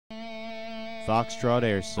Foxtrot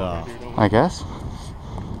Airsoft. I guess.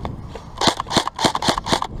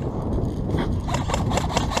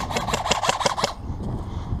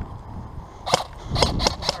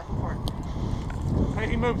 Hey,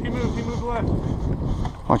 he moved left.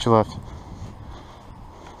 Watch your left.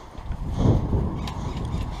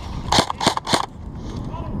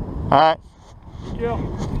 Alright. Kill.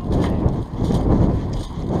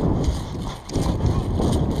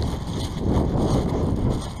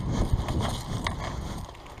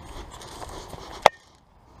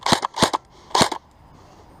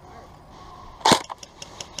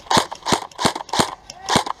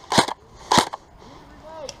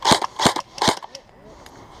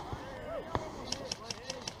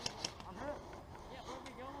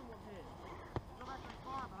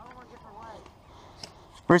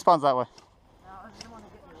 Respawn's that way.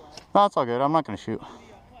 No, it's all good. I'm not going to shoot.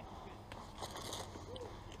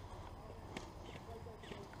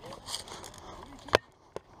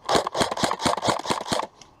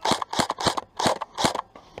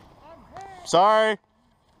 Sorry.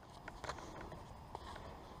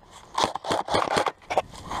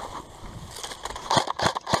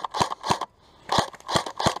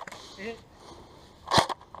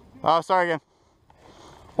 Oh, sorry again.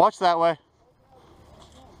 Watch that way.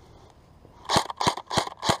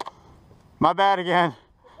 My bad again.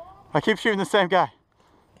 I keep shooting the same guy.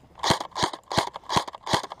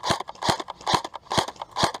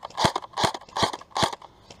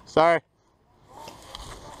 Sorry.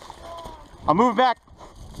 I'm moving back.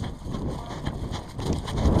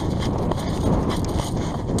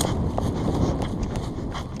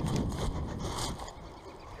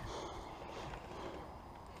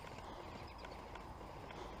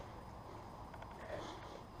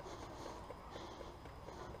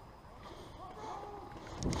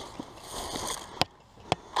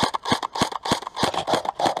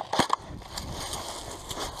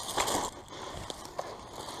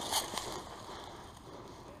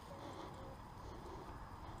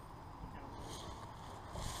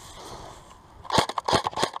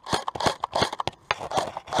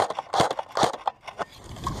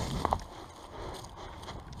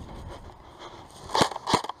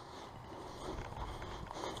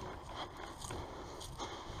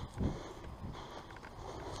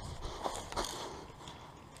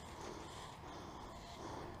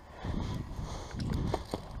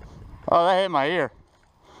 Oh, that hit my ear.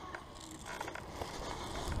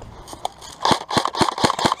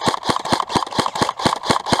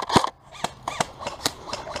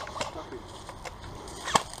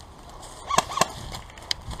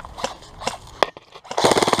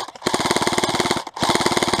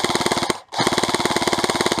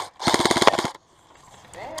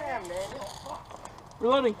 Damn, man.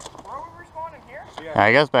 Reloading. Where are we respawning here? Yeah,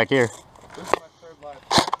 I guess back here. This is my third life.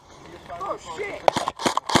 Oh, shit.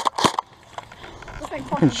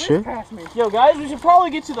 Shit. Past me. Yo, guys, we should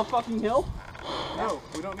probably get to the fucking hill. No,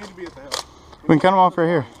 we don't need to be at the hill. We can cut them off right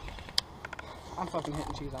here. I'm fucking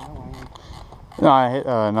hitting cheese, I know I am. No, I hit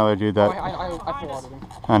another dude that. I full-watered him.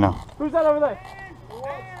 I know. Who's that over there?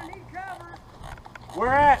 Where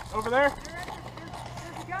at? Over there?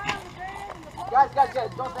 Guys,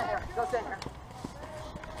 don't stand here. Don't stand here.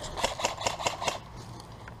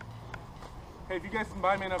 Hey, if you guys can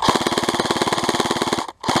buy me enough.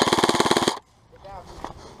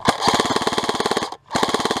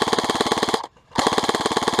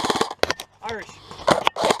 Irish.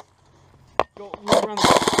 Go move around the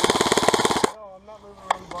No, I'm not moving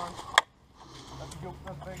around the barn. That's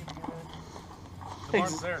big to get in. The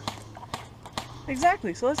barn's there.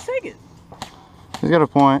 Exactly, so let's take it. He's got a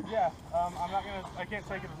point. Yeah, I can't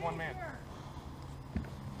take it as one man.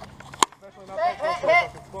 Especially not that close to the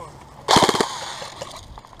fucking spawn.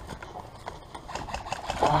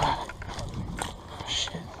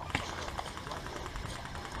 Shit.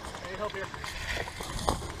 Any help here?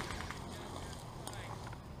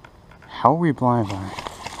 How are we blind by?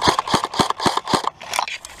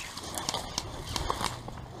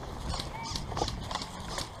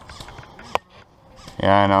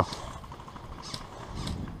 Yeah, I know.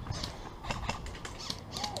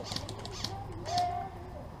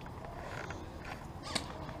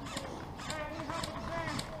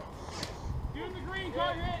 Doing the green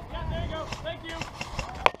target. Yeah, there you go. Thank you.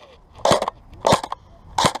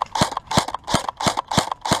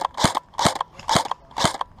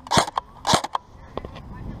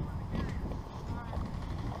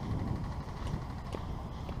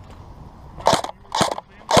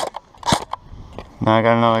 Now I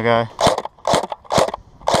got another guy.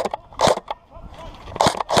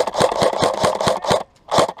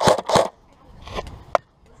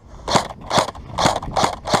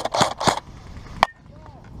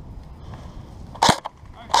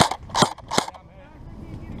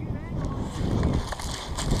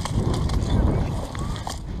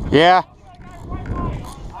 Yeah.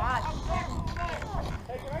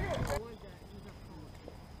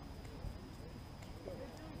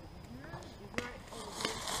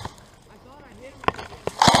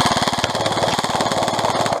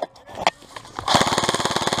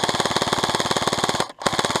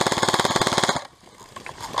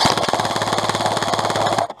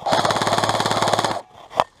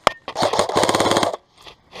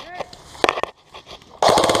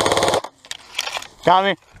 Got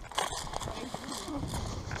me.